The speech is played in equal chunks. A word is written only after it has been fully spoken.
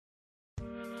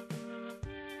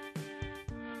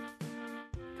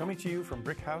Coming to you from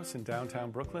Brick House in downtown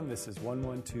Brooklyn, this is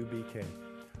 112BK.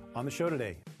 On the show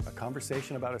today, a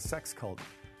conversation about a sex cult,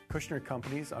 Kushner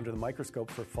companies under the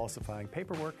microscope for falsifying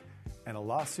paperwork, and a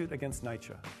lawsuit against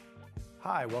NYCHA.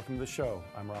 Hi, welcome to the show.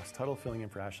 I'm Ross Tuttle, filling in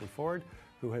for Ashley Ford,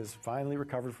 who has finally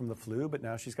recovered from the flu, but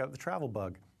now she's got the travel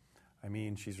bug. I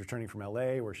mean, she's returning from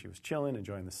LA, where she was chilling,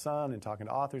 enjoying the sun, and talking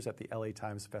to authors at the LA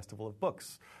Times Festival of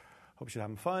Books. Hope she's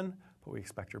having fun, but we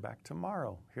expect her back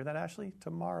tomorrow. Hear that, Ashley?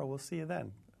 Tomorrow. We'll see you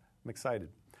then. I'm excited.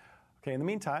 Okay, in the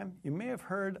meantime, you may have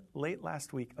heard late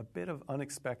last week a bit of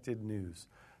unexpected news.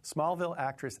 Smallville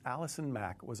actress Allison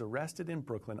Mack was arrested in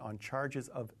Brooklyn on charges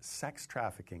of sex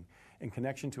trafficking in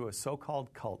connection to a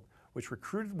so-called cult which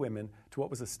recruited women to what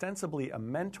was ostensibly a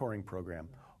mentoring program,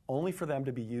 only for them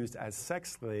to be used as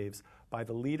sex slaves by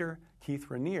the leader, Keith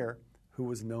Raniere, who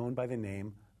was known by the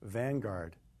name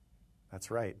Vanguard. That's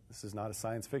right, this is not a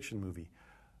science fiction movie.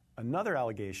 Another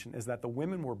allegation is that the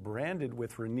women were branded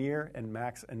with Raniere and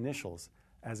Mack's initials,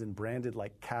 as in branded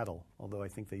like cattle, although I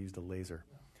think they used a laser.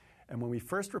 And when we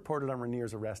first reported on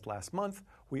Raniere's arrest last month,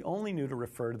 we only knew to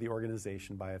refer to the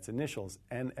organization by its initials,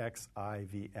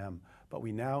 NXIVM, but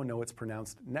we now know it's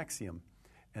pronounced NXIVM.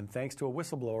 And thanks to a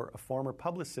whistleblower, a former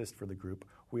publicist for the group,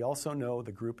 we also know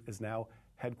the group is now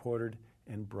headquartered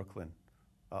in Brooklyn.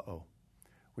 Uh-oh.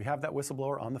 We have that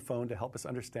whistleblower on the phone to help us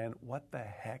understand what the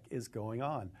heck is going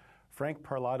on. Frank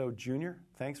Parlato Jr.,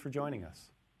 thanks for joining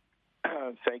us.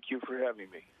 Thank you for having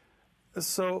me.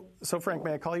 So Frank,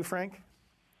 may I call you Frank?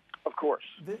 Of course.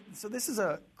 So this is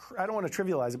I don't want to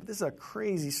trivialize it, but this is a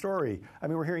crazy story. I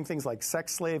mean, we're hearing things like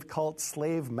sex slave cult,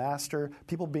 slave master,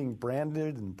 people being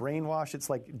branded and brainwashed. It's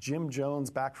like Jim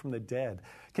Jones back from the dead.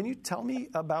 Can you tell me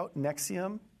about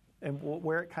NXIVM and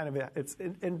where it kind of, it's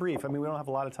in brief. I mean, we don't have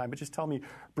a lot of time, but just tell me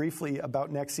briefly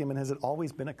about NXIVM, and has it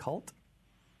always been a cult?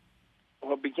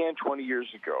 Well, it began 20 years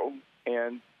ago,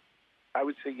 and I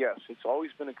would say yes, it's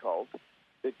always been a cult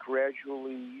that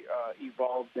gradually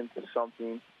evolved into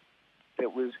something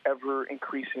that was ever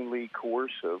increasingly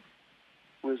coercive,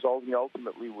 resulting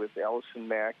ultimately with Allison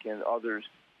Mack and others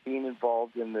being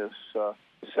involved in this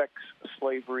sex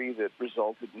slavery that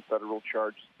resulted in federal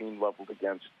charges being leveled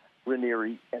against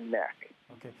Raniere and Mack.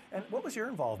 Okay. And what was your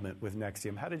involvement with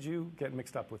NXIVM? How did you get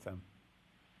mixed up with them?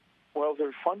 Well,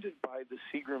 they're funded by the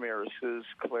Seagram heiresses,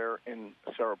 Claire and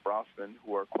Sarah Brosnan,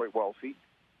 who are quite wealthy.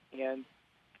 And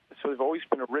so they've always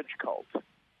been a rich cult.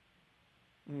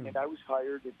 And I was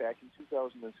hired back in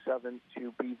 2007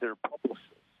 to be their publicist.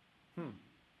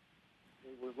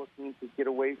 They were looking to get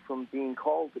away from being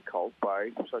called a cult by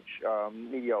such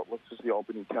media outlets as the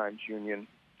Albany Times Union,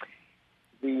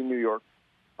 the New York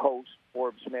Post,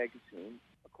 Forbes magazine.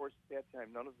 Of course, at that time,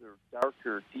 none of their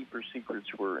darker, deeper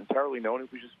secrets were entirely known.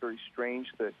 It was just very strange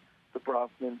that the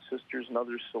Brosnan sisters and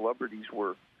other celebrities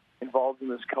were involved in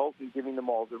this cult and giving them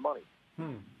all their money.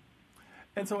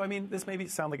 And so, I mean, this may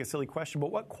sound like a silly question,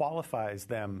 but what qualifies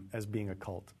them as being a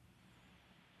cult?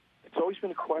 It's always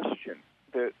been a question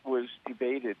that was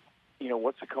debated. You know,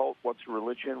 what's a cult? What's a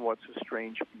religion? What's a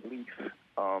strange belief?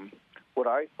 What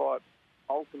I thought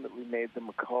ultimately made them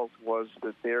a cult was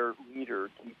that their leader,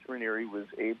 Keith Raniere, was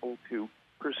able to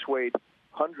persuade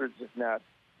hundreds, if not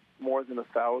more than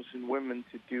 1,000 women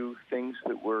to do things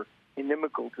that were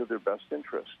inimical to their best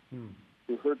interest.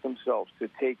 To hurt themselves, to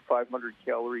take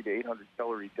 500-calorie to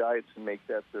 800-calorie diets and make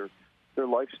that their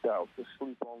lifestyle, to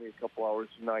sleep only a couple hours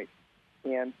a night,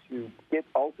 and to get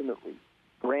ultimately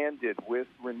branded with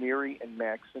Raniere and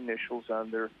Mack's initials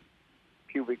on their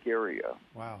pubic area.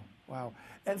 Wow.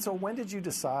 And so when did you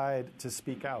decide to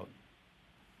speak out?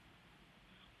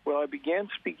 Well, I began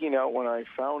speaking out when I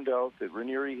found out that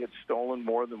Raniere had stolen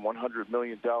more than $100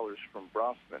 million from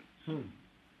Brosnan.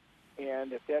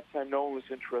 And at that time, no one was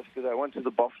interested. I went to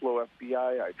the Buffalo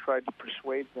FBI. I tried to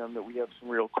persuade them that we have some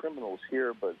real criminals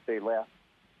here, but they laughed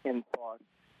and thought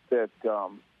that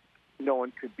no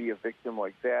one could be a victim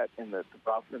like that, and that the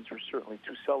Brosnans were certainly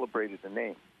too celebrated a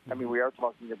name. I mean, we are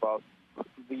talking about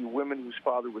the women whose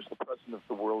father was the president of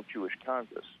the World Jewish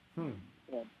Congress. And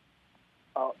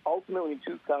ultimately, in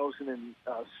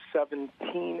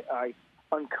 2017, I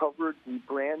uncovered the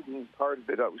branding part of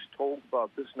it. I was told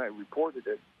about this, and I reported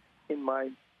it in my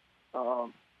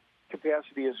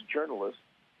capacity as a journalist,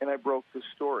 and I broke the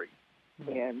story.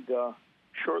 And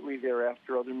shortly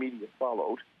thereafter, other media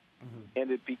followed,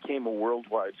 and it became a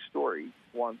worldwide story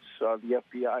once the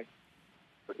FBI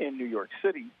in New York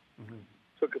City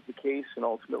took up the case and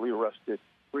ultimately arrested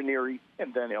Raniere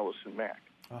and then Allison Mack.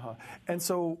 And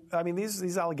so, I mean,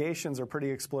 these allegations are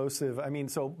pretty explosive. I mean,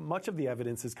 so much of the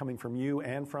evidence is coming from you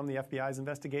and from the FBI's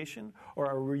investigation,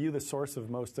 or were you the source of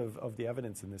most of the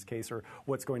evidence in this case, or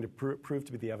what's going to prove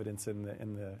to be the evidence in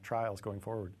the trials going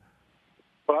forward?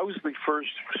 Well, I was the first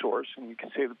source, and you can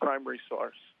say the primary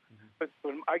source. But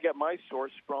I got my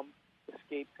source from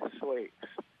escaped slaves.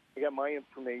 I got my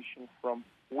information from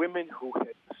women who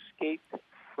had escaped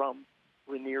from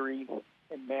Raniere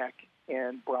and Mack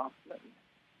and Brofman.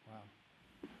 Wow.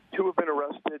 2 have been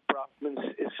arrested.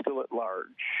 Brofman is still at large.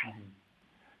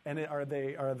 And are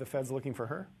the feds looking for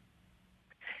her?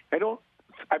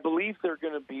 I believe they're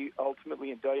going to be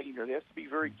ultimately indicting her. They have to be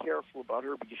very careful about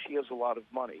her because she has a lot of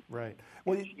money. Right.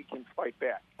 Well, she can fight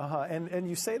back. And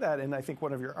you say that in, I think,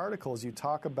 one of your articles. You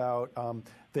talk about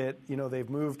that, they've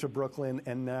moved to Brooklyn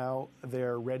and now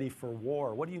they're ready for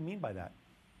war. What do you mean by that?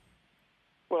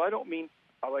 Well, I don't mean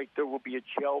like there will be a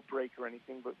jailbreak or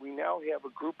anything, but we now have a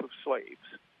group of slave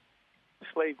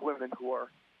women who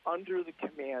are under the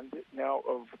command now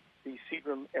of the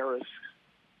Seagram heiress,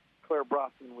 Claire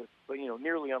Brofman, with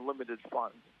nearly unlimited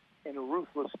funds and a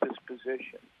ruthless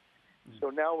disposition. So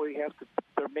now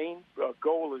their main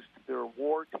goal is their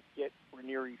war to get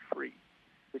Raniere free,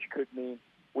 which could mean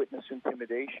witness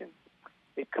intimidation.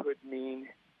 It could mean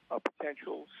a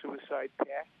potential suicide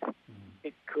pact.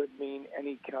 It could mean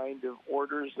any kind of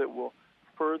orders that will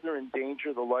further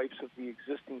endanger the lives of the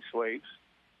existing slaves.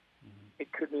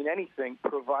 It could mean anything,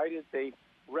 provided they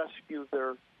rescue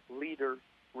their leader,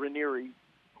 Raniere,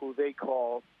 who they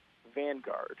call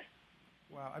Vanguard.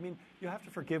 Wow. I mean, you have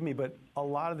to forgive me, but a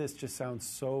lot of this just sounds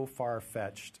so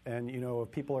far-fetched. And,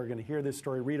 if people are going to hear this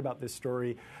story, read about this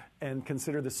story, and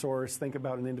consider the source, think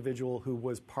about an individual who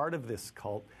was part of this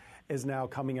cult, is now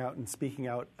coming out and speaking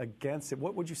out against it.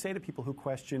 What would you say to people who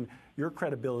question your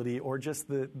credibility or just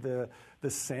the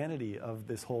sanity of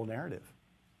this whole narrative?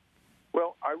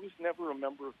 Well, I was never a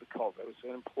member of the cult. I was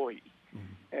an employee.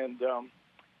 And,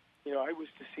 I was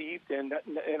deceived, and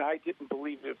I didn't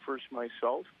believe it at first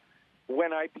myself.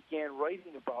 When I began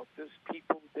writing about this,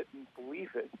 people didn't believe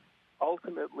it.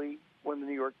 Ultimately, when the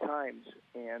New York Times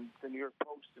and the New York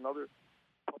Post and other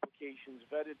publications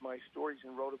vetted my stories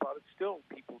and wrote about it, still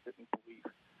people didn't believe.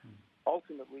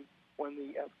 Ultimately, when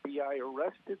the FBI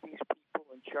arrested these people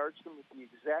and charged them with the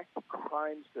exact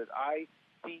crimes that I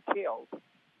detailed,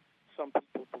 some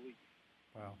people believed.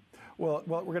 Wow. Well,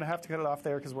 we're going to have to cut it off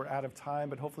there because we're out of time,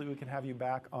 but hopefully we can have you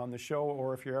back on the show,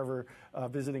 or if you're ever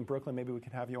visiting Brooklyn, maybe we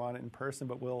can have you on in person,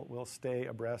 but we'll stay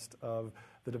abreast of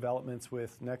the developments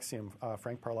with NXIVM.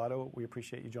 Frank Parlato, we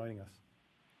appreciate you joining us.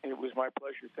 It was my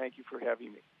pleasure. Thank you for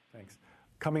having me. Thanks.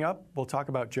 Coming up, we'll talk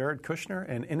about Jared Kushner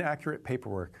and inaccurate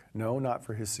paperwork. No, not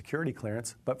for his security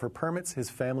clearance, but for permits his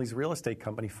family's real estate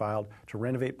company filed to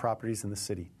renovate properties in the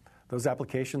city. Those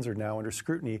applications are now under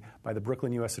scrutiny by the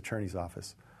Brooklyn U.S. Attorney's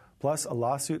Office. Plus, a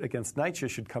lawsuit against NYCHA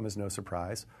should come as no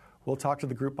surprise. We'll talk to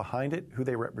the group behind it, who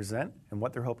they represent, and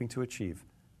what they're hoping to achieve.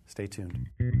 Stay tuned.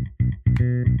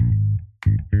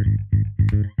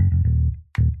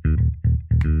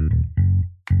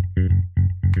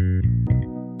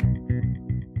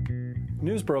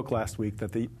 News broke last week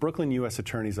that the Brooklyn U.S.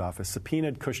 Attorney's Office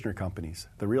subpoenaed Kushner Companies,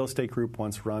 the real estate group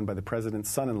once run by the president's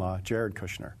son-in-law, Jared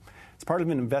Kushner. It's part of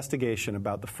an investigation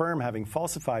about the firm having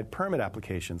falsified permit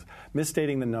applications,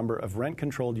 misstating the number of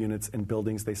rent-controlled units and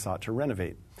buildings they sought to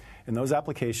renovate. In those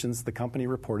applications, the company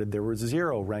reported there were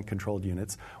 0 rent-controlled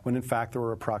units, when in fact there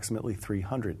were approximately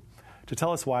 300. To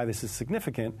tell us why this is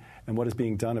significant and what is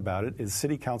being done about it is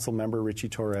City Council member Richie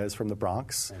Torres from the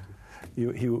Bronx. He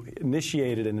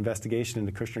initiated an investigation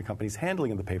into Kushner Company's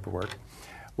handling of the paperwork.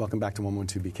 Welcome back to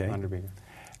 112BK. Honored to be here.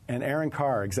 And Aaron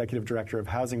Carr, Executive Director of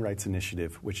Housing Rights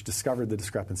Initiative, which discovered the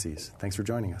discrepancies. Thanks for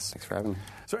joining us. Thanks for having me.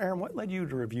 So, Aaron, what led you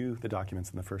to review the documents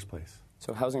in the first place?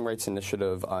 So Housing Rights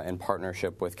Initiative, in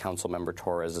partnership with Councilmember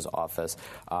Torres' office,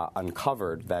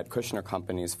 uncovered that Kushner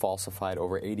Companies falsified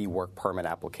over 80 work permit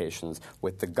applications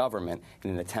with the government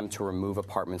in an attempt to remove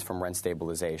apartments from rent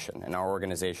stabilization. And our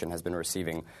organization has been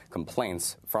receiving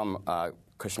complaints from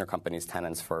Kushner Companies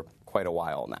tenants for quite a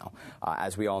while now.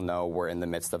 As we all know, we're in the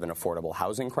midst of an affordable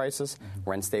housing crisis.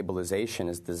 Rent stabilization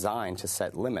is designed to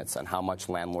set limits on how much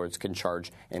landlords can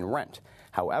charge in rent.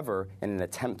 However, in an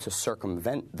attempt to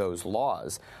circumvent those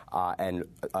laws and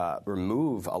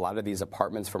remove a lot of these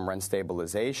apartments from rent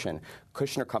stabilization,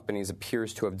 Kushner Companies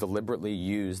appears to have deliberately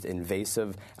used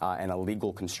invasive and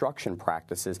illegal construction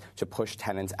practices to push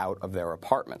tenants out of their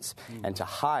apartments. And to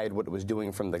hide what it was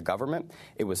doing from the government,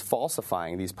 it was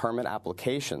falsifying these permit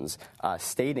applications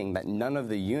stating that none of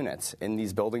the units in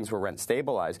these buildings were rent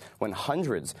stabilized when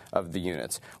hundreds of the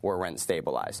units were rent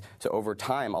stabilized. So over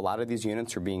time, a lot of these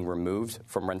units are being removed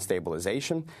from rent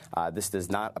stabilization. This does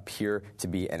not appear to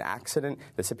be an accident.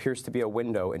 This appears to be a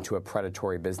window into a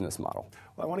predatory business model.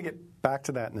 Well, I want to get back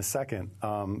to that in a second,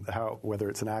 whether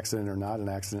it's an accident or not an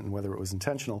accident and whether it was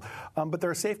intentional. But there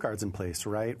are safeguards in place,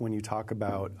 right, when you talk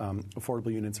about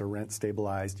affordable units or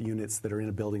rent-stabilized units that are in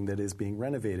a building that is being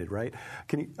renovated, right?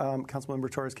 Can you,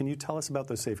 Councilmember Torres, can you tell us about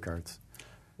those safeguards?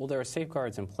 Well, there are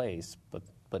safeguards in place, but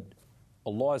a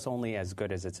law is only as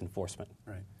good as its enforcement.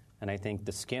 Right. And I think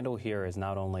the scandal here is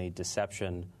not only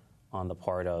deception on the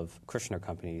part of Kushner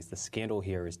companies, the scandal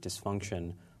here is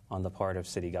dysfunction on the part of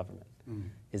city government,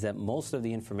 is that most of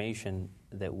the information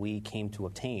that we came to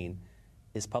obtain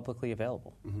is publicly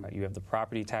available. Right? You have the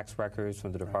property tax records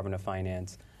from the Department of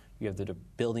Finance, you have the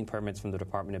building permits from the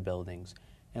Department of Buildings,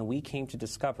 and we came to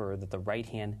discover that the right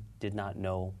hand did not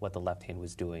know what the left hand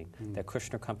was doing, that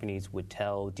Kushner companies would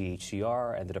tell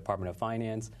DHCR and the Department of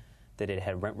Finance that it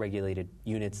had rent-regulated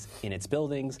units in its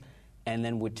buildings, and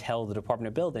then would tell the Department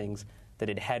of Buildings that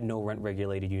it had no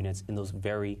rent-regulated units in those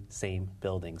very same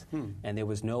buildings. And there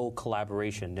was no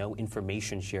collaboration, no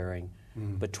information sharing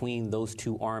between those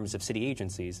two arms of city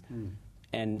agencies.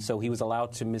 And so he was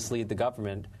allowed to mislead the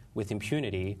government with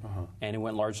impunity, and it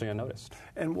went largely unnoticed.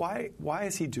 And why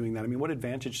is he doing that? I mean, what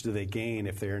advantage do they gain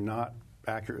if they are not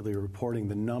accurately reporting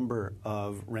the number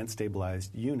of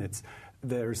rent-stabilized units?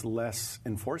 There's less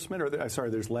enforcement, or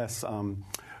there's less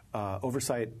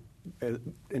oversight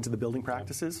into the building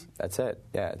practices? That's it.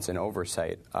 Yeah, it's an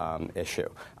oversight issue.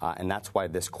 And that's why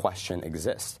this question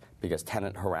exists, because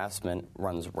tenant harassment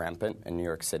runs rampant in New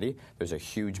York City. There's a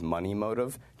huge money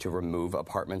motive to remove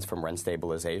apartments from rent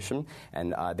stabilization.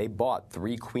 And they bought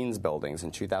 3 Queens buildings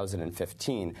in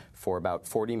 2015 for about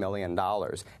 $40 million.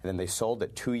 And then they sold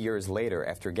it 2 years later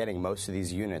after getting most of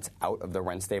these units out of the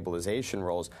rent stabilization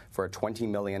rolls for a $20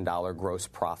 million gross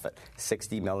profit,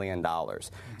 $60 million.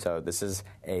 So this is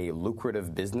a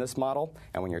lucrative business model.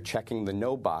 And when you're checking the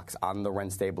no box on the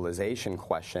rent stabilization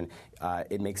question,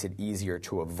 it makes it easier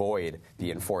to avoid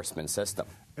the enforcement system.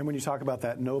 And when you talk about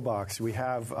that no box, we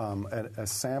have a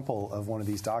sample of one of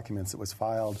these documents that was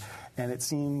filed, and it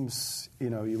seems,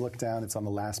 you look down, it's on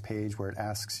the last page where it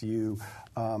asks you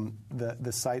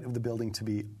the site of the building to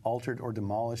be altered or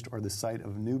demolished, or the site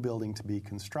of a new building to be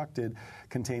constructed,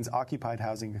 contains occupied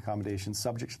housing accommodations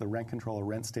subject to the rent control or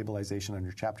rent stabilization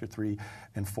under Chapter 3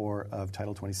 and 4 of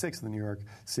Title 26 of the New York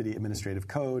City Administrative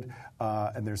Code.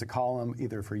 And there's a column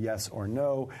either for yes or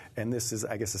no, and this is,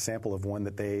 I guess, a sample of one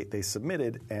that they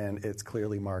submitted, and it's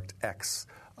clearly marked X.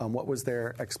 What was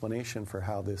their explanation for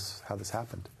how this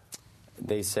happened?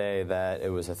 They say that it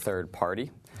was a third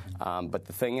party. But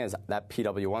the thing is, that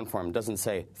PW1 form doesn't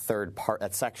say that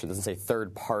section doesn't say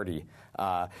third party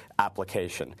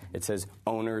application. It says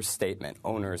owner's statement,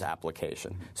 owner's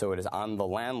application. So it is on the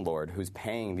landlord who's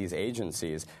paying these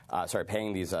agencies,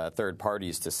 paying these third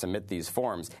parties to submit these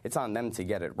forms. It's on them to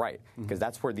get it right, because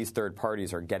that's where these third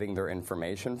parties are getting their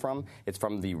information from. It's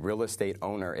from the real estate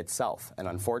owner itself. And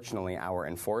unfortunately, our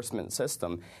enforcement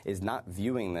system is not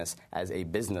viewing this as a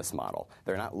business model.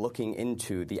 They're not looking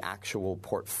into the actual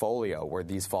portfolio where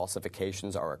these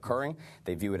falsifications are occurring.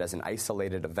 They view it as an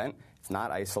isolated event. It's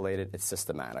not isolated, it's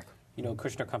systematic.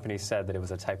 Kushner Companies said that it was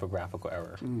a typographical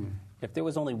error. If there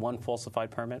was only one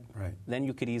falsified permit, then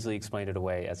you could easily explain it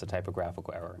away as a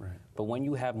typographical error. But when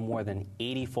you have more than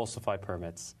 80 falsified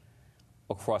permits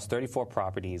across 34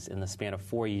 properties in the span of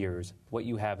 4 years, what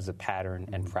you have is a pattern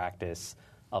and practice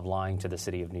of lying to the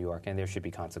city of New York, and there should be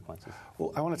consequences.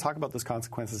 Well, I want to talk about those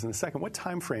consequences in a second. What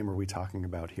time frame are we talking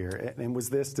about here? And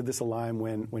did this align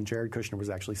when Jared Kushner was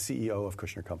actually CEO of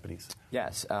Kushner Companies?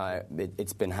 Yes,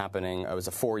 it's been happening. It was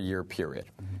a 4-year period.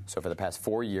 So for the past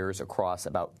 4 years, across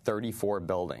about 34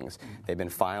 buildings, they've been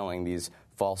filing these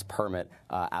false permit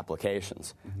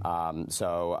applications.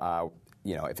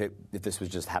 If this was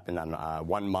just happened on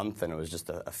 1 month and it was just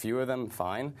a few of them,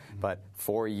 fine. But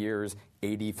 4 years,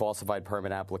 80 falsified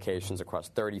permit applications across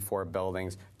 34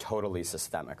 buildings, totally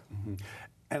systemic.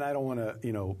 And I don't want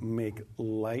to, make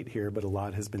light here, but a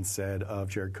lot has been said of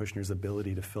Jared Kushner's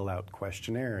ability to fill out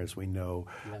questionnaires. We know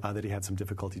that he had some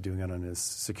difficulty doing it on his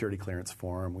security clearance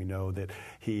form. We know that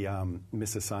he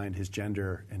misassigned his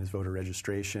gender in his voter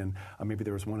registration. Maybe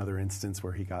there was one other instance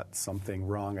where he got something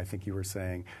wrong. I think you were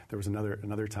saying there was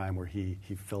another time where he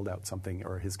filled out something,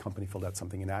 or his company filled out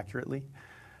something inaccurately.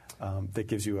 that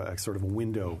gives you a sort of a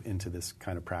window into this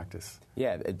kind of practice.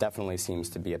 Yeah, it definitely seems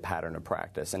to be a pattern of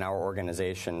practice. In our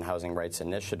organization, Housing Rights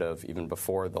Initiative, even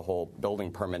before the whole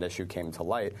building permit issue came to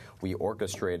light, we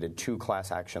orchestrated 2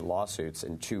 class action lawsuits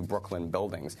in 2 Brooklyn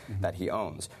buildings that he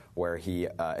owns, where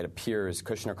it appears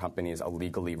Kushner Companies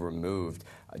illegally removed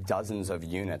dozens of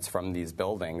units from these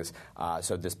buildings.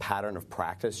 So this pattern of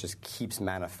practice just keeps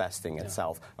manifesting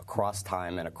itself across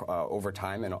time and over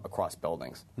time and across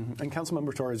buildings. And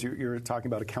Councilmember Torres, you're talking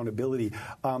about accountability.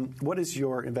 What is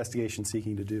your investigation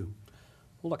seeking to do?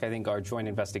 Well, look, I think our joint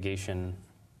investigation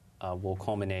will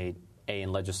culminate,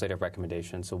 in legislative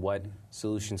recommendations. So what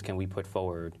solutions can we put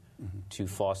forward to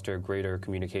foster greater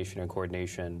communication and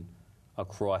coordination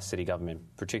across city government,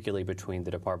 particularly between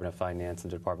the Department of Finance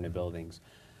and the Department of Buildings?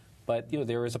 But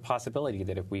there is a possibility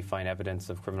that if we find evidence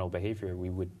of criminal behavior,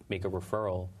 we would make a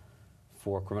referral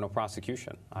for criminal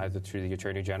prosecution, either through the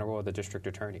Attorney General or the District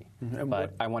Attorney.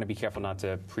 But I want to be careful not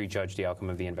to prejudge the outcome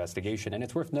of the investigation. And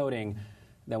it's worth noting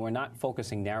that we're not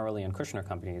focusing narrowly on Kushner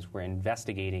Companies. We're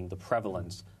investigating the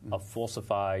prevalence of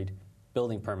falsified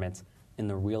building permits in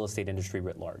the real estate industry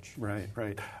writ large. Right.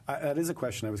 That is a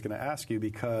question I was going to ask you,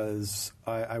 because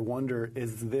I wonder,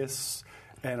 is this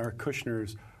and are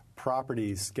Kushner's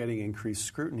properties getting increased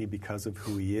scrutiny because of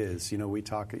who he is? We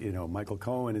talk, Michael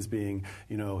Cohen is being,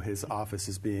 his office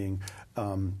is being,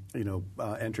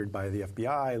 entered by the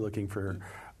FBI looking for,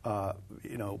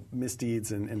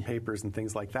 misdeeds and papers and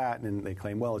things like that. And they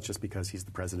claim, well, it's just because he's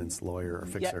the president's lawyer or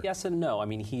fixer. Yes and no. I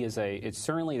mean, it's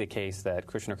certainly the case that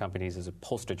Kushner Companies is a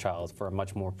poster child for a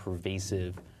much more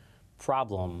pervasive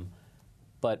problem.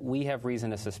 But we have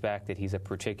reason to suspect that he's a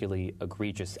particularly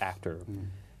egregious actor.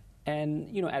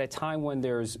 And, at a time when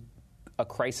there's a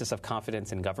crisis of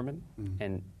confidence in government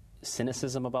and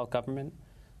cynicism about government,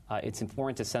 it's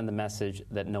important to send the message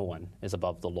that no one is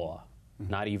above the law,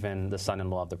 not even the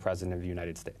son-in-law of the President of the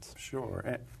United States.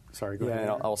 Sure. Sorry, go ahead.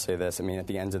 And I'll say this. I mean, at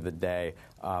the end of the day,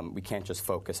 we can't just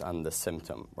focus on the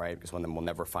symptom, right? Because then we'll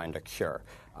never find a cure.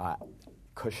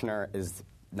 Kushner is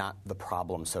not the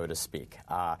problem, so to speak,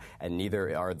 and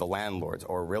neither are the landlords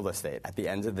or real estate. At the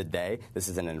end of the day, this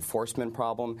is an enforcement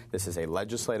problem, this is a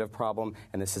legislative problem,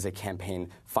 and this is a campaign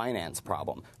finance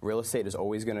problem. Real estate is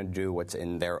always going to do what's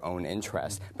in their own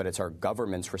interest, but it's our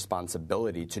government's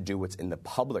responsibility to do what's in the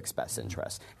public's best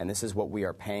interest, and this is what we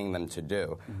are paying them to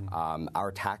do.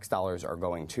 Our tax dollars are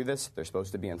going to this. They're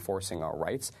supposed to be enforcing our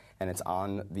rights, and it's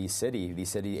on the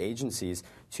city agencies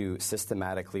to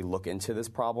systematically look into this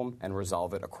problem and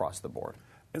resolve it across the board.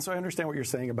 And so I understand what you're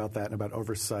saying about that and about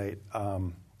oversight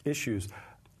issues.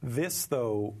 This,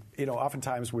 though,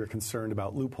 oftentimes we're concerned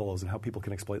about loopholes and how people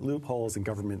can exploit loopholes, and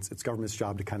it's government's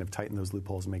job to kind of tighten those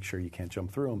loopholes and make sure you can't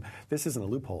jump through them. This isn't a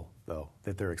loophole, though,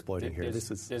 that they're exploiting here.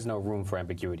 There's no room for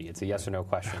ambiguity. It's a yes or no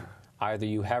question. Either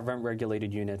you have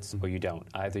rent-regulated units or you don't.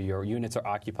 Either your units are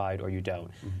occupied or you don't.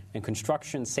 And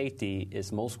construction safety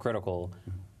is most critical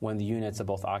when the units are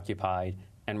both occupied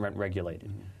and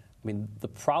rent-regulated. I mean, the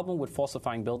problem with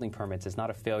falsifying building permits is not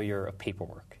a failure of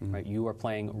paperwork. Right? You are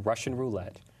playing Russian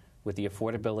roulette with the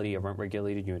affordability of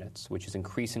rent-regulated units, which is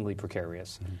increasingly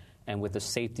precarious, and with the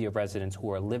safety of residents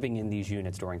who are living in these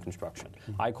units during construction.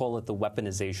 I call it the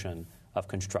weaponization of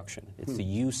construction. It's the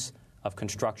use of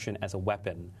construction as a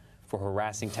weapon for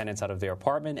harassing tenants out of their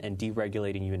apartment and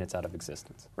deregulating units out of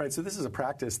existence. Right, so this is a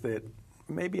practice that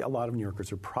maybe a lot of New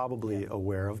Yorkers are probably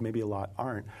aware of, maybe a lot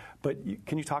aren't. But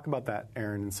can you talk about that,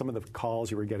 Aaron, and some of the calls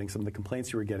you were getting, some of the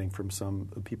complaints you were getting from some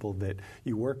people that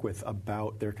you work with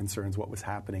about their concerns, what was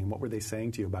happening, what were they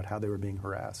saying to you about how they were being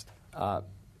harassed?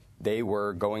 They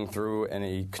were going through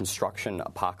a construction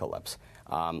apocalypse.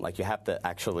 You have to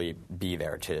actually be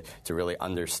there to really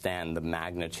understand the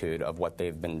magnitude of what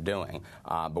they've been doing.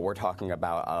 But we're talking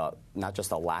about not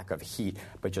just a lack of heat,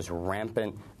 but just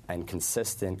rampant and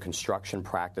consistent construction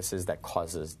practices that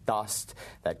causes dust,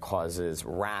 that causes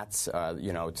rats,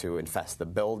 to infest the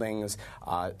buildings,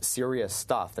 serious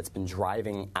stuff that's been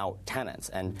driving out tenants.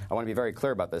 And I want to be very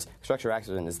clear about this. Construction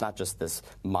accident is not just this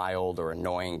mild or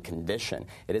annoying condition.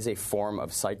 It is a form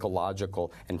of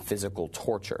psychological and physical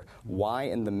torture. Why,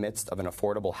 in the midst of an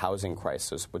affordable housing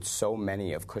crisis, would so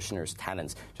many of Kushner's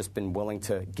tenants just been willing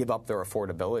to give up their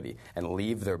affordability and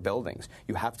leave their buildings?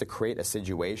 You have to create a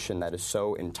situation that is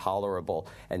so intolerable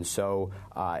and so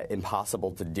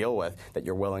impossible to deal with that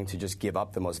you're willing to just give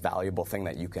up the most valuable thing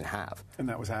that you can have. And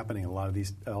that was happening. A lot of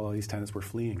these tenants were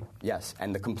fleeing. Yes,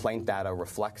 and the complaint data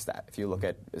reflects that. If you look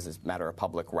at, as a matter of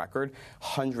public record,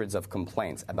 hundreds of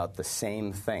complaints about the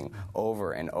same thing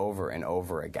over and over and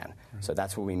over again. So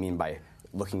that's what we mean by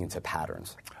looking into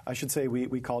patterns. I should say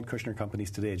we called Kushner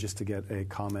Companies today just to get a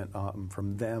comment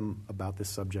from them about this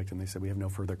subject, and they said we have no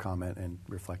further comment, and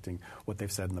reflecting what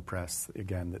they've said in the press,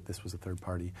 again, that this was a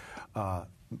third-party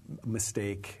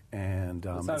mistake, and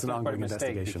it's an ongoing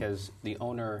investigation. Because the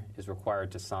owner is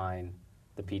required to sign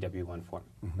the PW1 form.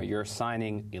 Mm-hmm. You're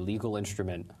signing a legal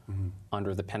instrument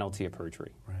under the penalty of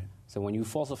perjury. Right. So when you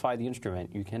falsify the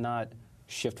instrument, you cannot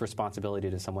shift responsibility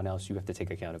to someone else. You have to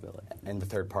take accountability. And the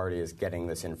third party is getting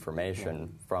this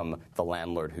information from the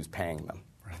landlord who's paying them.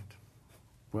 Right.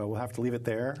 Well, we'll have to leave it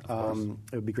there.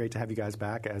 It would be great to have you guys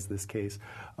back as this case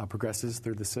progresses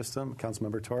through the system.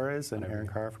 Councilmember Torres and Aaron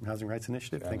Carr from Housing Rights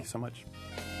Initiative, thank you so much.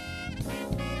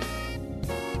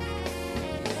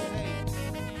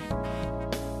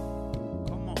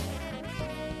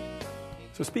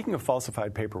 So speaking of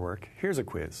falsified paperwork, here's a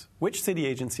quiz. Which city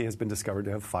agency has been discovered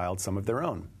to have filed some of their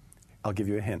own? I'll give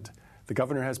you a hint. The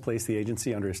governor has placed the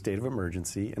agency under a state of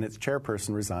emergency, and its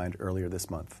chairperson resigned earlier this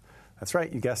month. That's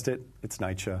right, you guessed it, it's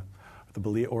NYCHA,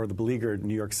 or the beleaguered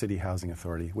New York City Housing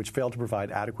Authority, which failed to provide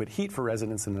adequate heat for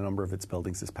residents in a number of its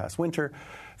buildings this past winter,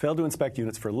 failed to inspect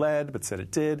units for lead, but said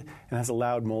it did, and has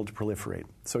allowed mold to proliferate.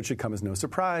 So it should come as no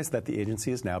surprise that the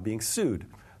agency is now being sued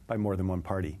by more than one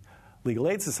party. Legal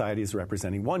Aid Society is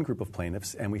representing one group of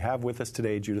plaintiffs, and we have with us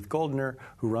today Judith Goldner,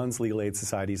 who runs Legal Aid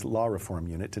Society's Law Reform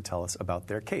Unit, to tell us about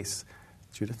their case.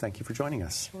 Judith, thank you for joining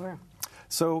us. Sure.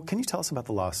 So can you tell us about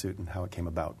the lawsuit and how it came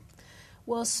about?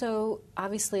 Well, so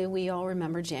obviously we all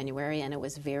remember January, and it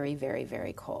was very, very,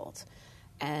 very cold.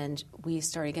 And we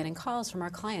started getting calls from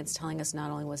our clients telling us not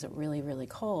only was it really, really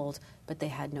cold, but they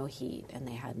had no heat and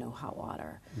they had no hot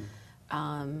water.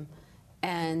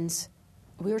 And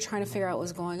we were trying to figure out what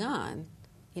was going on.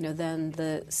 You know, then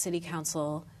the city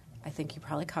council, I think you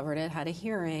probably covered it, had a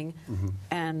hearing,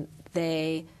 and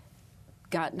they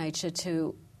got NYCHA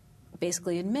to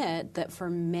basically admit that for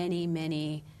many,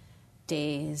 many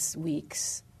days,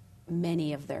 weeks,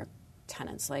 many of their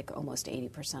tenants, like almost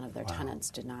 80% of their tenants,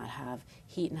 did not have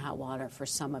heat and hot water for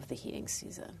some of the heating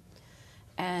season.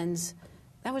 And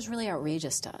that was really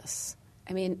outrageous to us.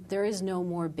 I mean, there is no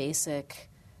more basic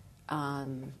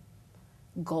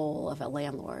goal of a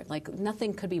landlord. Like,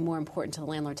 nothing could be more important to the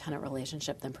landlord-tenant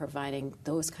relationship than providing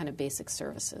those kind of basic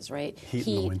services, right? Heat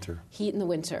in the winter. Heat in the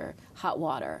winter, hot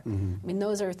water. I mean,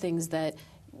 those are things that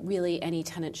really any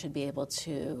tenant should be able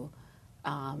to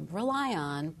rely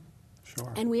on.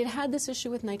 Sure. And we had this issue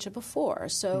with NYCHA before.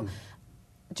 So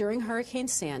during Hurricane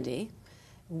Sandy,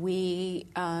 we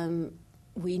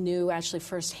knew actually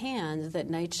firsthand that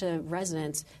NYCHA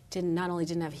residents not only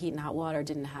didn't have heat and hot water,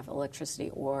 didn't have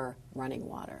electricity or running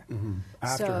water.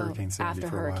 After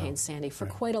Hurricane Sandy for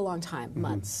quite a long time,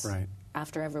 months,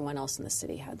 after everyone else in the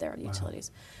city had their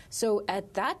utilities. So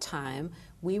at that time,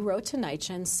 we wrote to NYCHA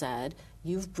and said,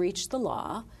 you've breached the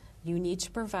law. You need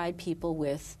to provide people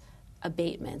with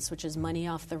abatements, which is money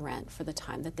off the rent for the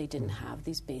time that they didn't have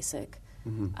these basic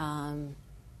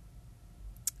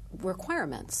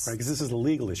requirements. Right, because this is a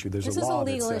legal issue. There's a law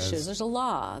that says... This is a legal issue. There's a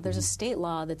law. There's a state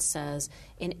law that says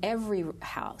in every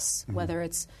house, whether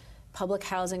it's public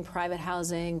housing, private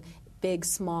housing, big,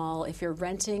 small, if you're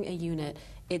renting a unit,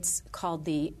 it's called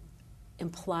the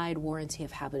implied warranty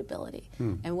of habitability.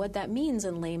 And what that means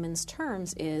in layman's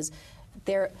terms is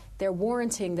they're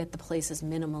warranting that the place is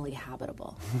minimally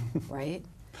habitable, right?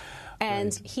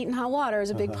 And heat and hot water is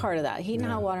a big part of that. Heat and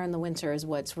hot water in the winter is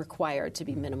what's required to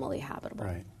be minimally habitable.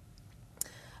 Right.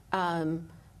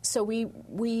 So we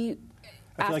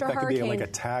I feel after like that Hurricane, could be like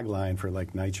a tagline for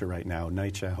like NYCHA right now.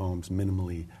 NYCHA homes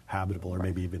minimally habitable, or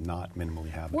maybe even not minimally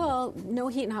habitable. Well, no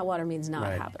heat and hot water means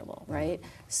not habitable, right?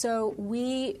 So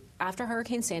after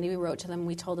Hurricane Sandy, we wrote to them.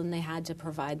 We told them they had to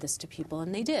provide this to people,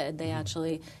 and they did. They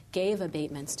actually gave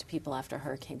abatements to people after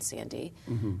Hurricane Sandy.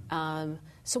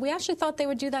 So we actually thought they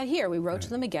would do that here. We wrote to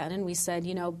them again, and we said,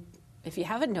 you know, if you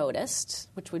haven't noticed,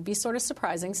 which would be sort of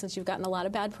surprising since you've gotten a lot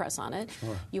of bad press on it,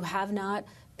 you have not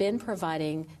been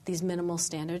providing these minimal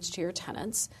standards to your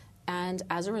tenants, and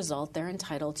as a result, they're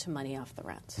entitled to money off the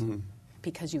rent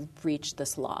because you've breached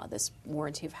this law, this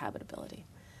warranty of habitability.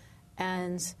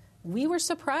 And we were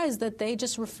surprised that they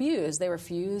just refused. They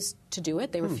refused to do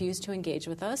it. They refused to engage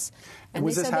with us. And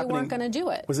they said they weren't going to do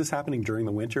it. Was this happening during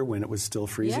the winter when it was still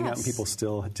freezing out and people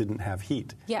still didn't have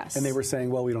heat? Yes. And they were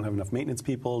saying, well, we don't have enough maintenance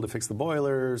people to fix the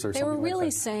boilers or something like that? They were really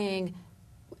saying,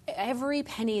 every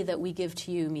penny that we give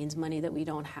to you means money that we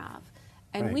don't have.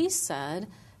 And we said,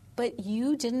 but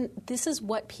you didn't, this is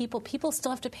what people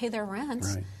still have to pay their rent.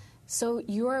 So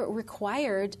you're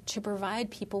required to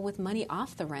provide people with money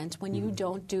off the rent when you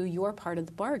don't do your part of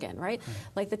the bargain, right?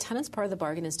 Like the tenant's part of the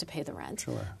bargain is to pay the rent,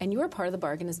 and your part of the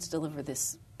bargain is to deliver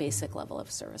this basic level of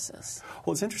services.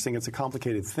 Well, it's interesting. It's a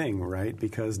complicated thing, right?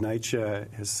 Because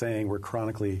NYCHA is saying we're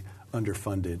chronically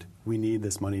underfunded. We need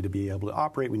this money to be able to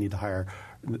operate. We need to hire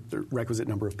the requisite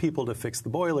number of people to fix the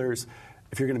boilers.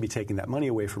 If you're going to be taking that money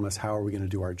away from us, how are we going to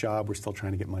do our job? We're still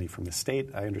trying to get money from the state.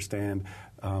 I understand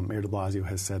Mayor de Blasio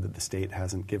has said that the state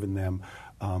hasn't given them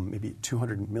maybe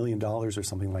 $200 million or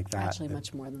something like that. Actually,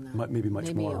 much more than that. Maybe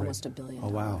much more. Maybe almost $1 billion. Oh,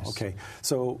 wow. Okay.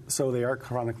 So they are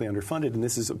chronically underfunded, and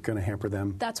this is going to hamper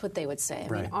them. That's what they would say. I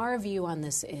mean, our view on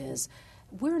this is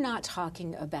we're not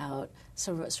talking about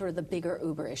sort of the bigger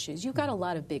Uber issues. You've got a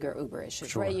lot of bigger Uber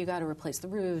issues, right? You got to replace the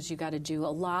roofs. You got to do a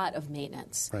lot of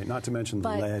maintenance. Right. Not to mention the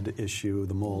lead issue,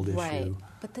 the mold issue. Right.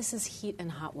 But this is heat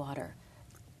and hot water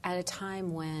at a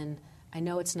time when I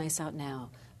know it's nice out now,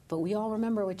 but we all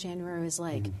remember what January was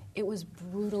like. It was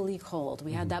brutally cold.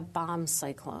 We had that bomb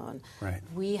cyclone. Right.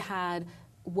 We had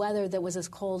weather that was as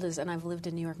cold as, and I've lived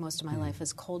in New York most of my life,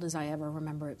 as cold as I ever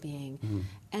remember it being.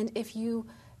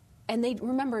 And they,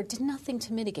 remember, did nothing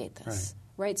to mitigate this,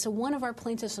 right? So one of our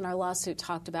plaintiffs in our lawsuit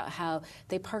talked about how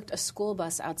they parked a school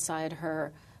bus outside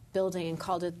her building and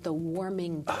called it the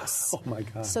warming bus. Oh, my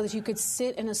God. So that you could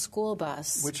sit in a school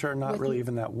bus. Which are not really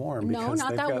even that warm. No,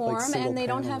 not that warm, like and they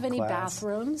don't have any glass.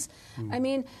 bathrooms. I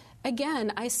mean,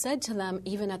 again, I said to them,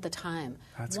 even at the time,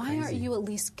 why aren't you at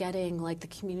least getting, like, the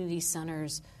community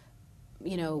centers,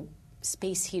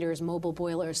 space heaters, mobile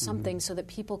boilers, something so that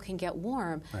people can get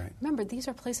warm. Right. Remember, these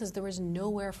are places there was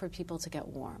nowhere for people to get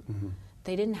warm.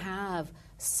 They didn't have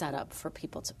setup for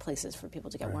places for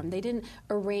people to get warm. They didn't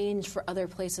arrange for other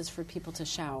places for people to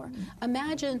shower.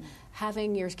 Imagine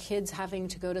having your kids having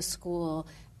to go to school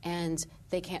and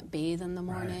they can't bathe in the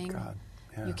morning. God.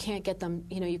 Yeah. You can't get them,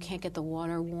 you can't get the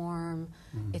water warm.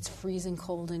 It's freezing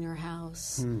cold in your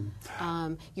house.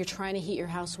 You're trying to heat your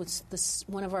house with this.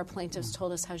 One of our plaintiffs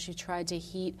told us how she tried to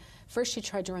heat. First, she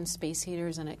tried to run space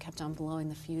heaters, and it kept on blowing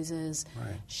the fuses.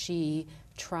 Right. She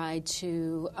tried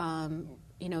to,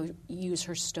 use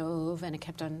her stove, and it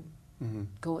kept on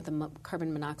going. The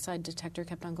carbon monoxide detector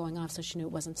kept on going off, so she knew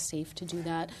it wasn't safe to do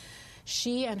that.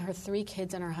 She and her 3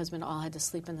 kids and her husband all had to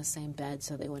sleep in the same bed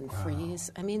so they wouldn't freeze.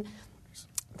 I mean,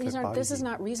 this is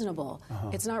not reasonable.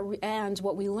 It's not, and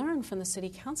what we learned from the city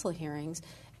council hearings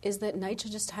is that NYCHA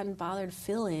just hadn't bothered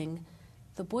filling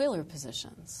the boiler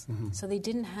positions. So they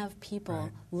didn't have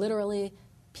people, literally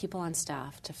people on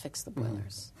staff to fix the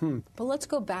boilers. But let's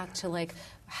go back to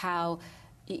how,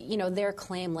 their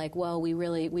claim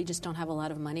we just don't have a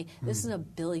lot of money. This is a $1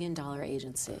 billion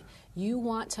agency. You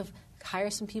want to hire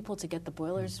some people to get the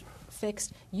boilers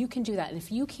fixed, you can do that. And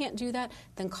if you can't do that,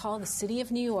 then call the City of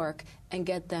New York and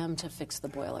get them to fix the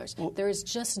boilers. There is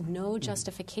just no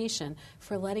justification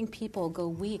for letting people go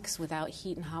weeks without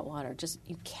heat and hot water.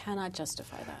 You cannot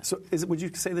justify that. So would you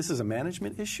say this is a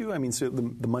management issue? I mean, so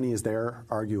the money is there,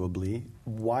 arguably.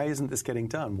 Why isn't this getting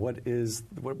done? What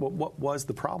was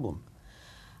the problem?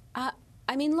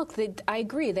 I mean, look, I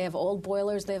agree. They have old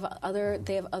boilers. They have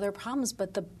other problems.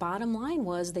 But the bottom line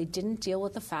was they didn't deal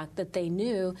with the fact that they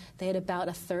knew they had about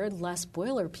a third less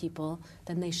boiler people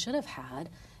than they should have had,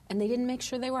 and they didn't make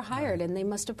sure they were hired, and they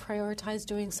must have prioritized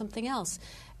doing something else.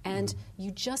 And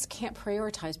you just can't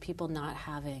prioritize people not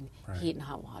having heat and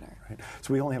hot water. Right.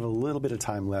 So we only have a little bit of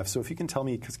time left. So if you can tell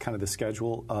me kind of the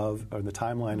schedule or the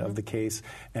timeline of the case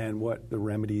and what the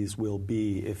remedies will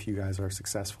be if you guys are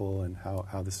successful and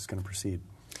how this is going to proceed.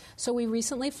 So we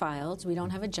recently filed. We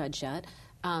don't have a judge yet.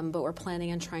 But we're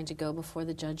planning on trying to go before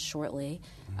the judge shortly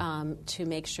to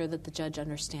make sure that the judge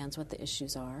understands what the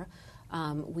issues are.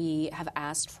 We have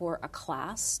asked for a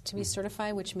class to be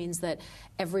certified, which means that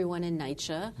everyone in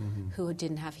NYCHA who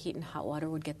didn't have heat and hot water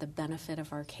would get the benefit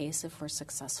of our case if we're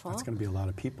successful. That's going to be a lot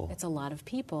of people. It's a lot of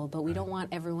people, but we don't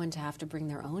want everyone to have to bring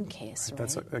their own case. Right?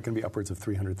 That's going to be upwards of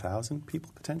 300,000 people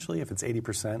potentially if it's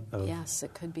 80% of... Yes,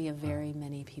 it could be a very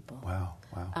many people.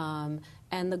 Wow.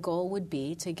 And the goal would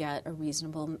be to get a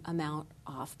reasonable amount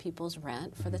off people's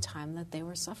rent for the time that they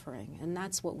were suffering. And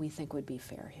that's what we think would be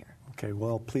fair here. Okay,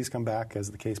 well, please come back as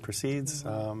the case proceeds,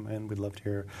 and we'd love to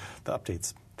hear the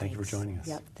updates. Thank you for joining us.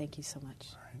 Yep, thank you so much.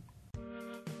 All right.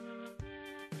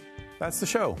 That's the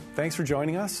show. Thanks for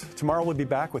joining us. Tomorrow we'll be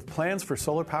back with plans for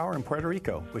solar power in Puerto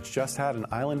Rico, which just had an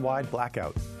island-wide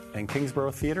blackout. And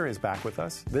Kingsborough Theater is back with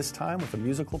us, this time with a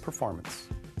musical performance.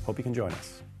 Hope you can join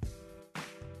us.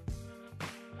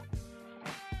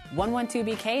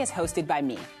 112BK is hosted by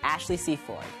me, Ashley C.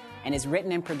 Ford, and is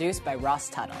written and produced by Ross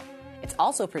Tuttle. It's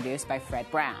also produced by Fred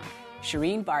Brown,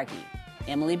 Shireen Barghi,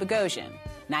 Emily Bogosian,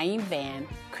 Naeem Van,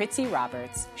 Kritzy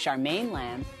Roberts, Charmaine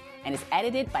Lamb, and is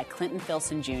edited by Clinton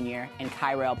Filson Jr. and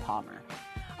Kyrell Palmer.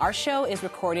 Our show is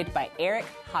recorded by Eric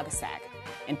Hogasak,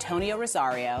 Antonio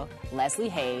Rosario, Leslie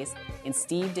Hayes, and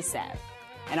Steve DeSev.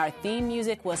 And our theme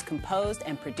music was composed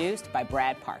and produced by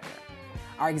Brad Parker.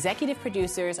 Our executive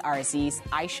producers are Aziz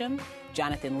Isham,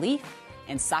 Jonathan Leaf,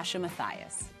 and Sasha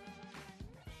Matthias.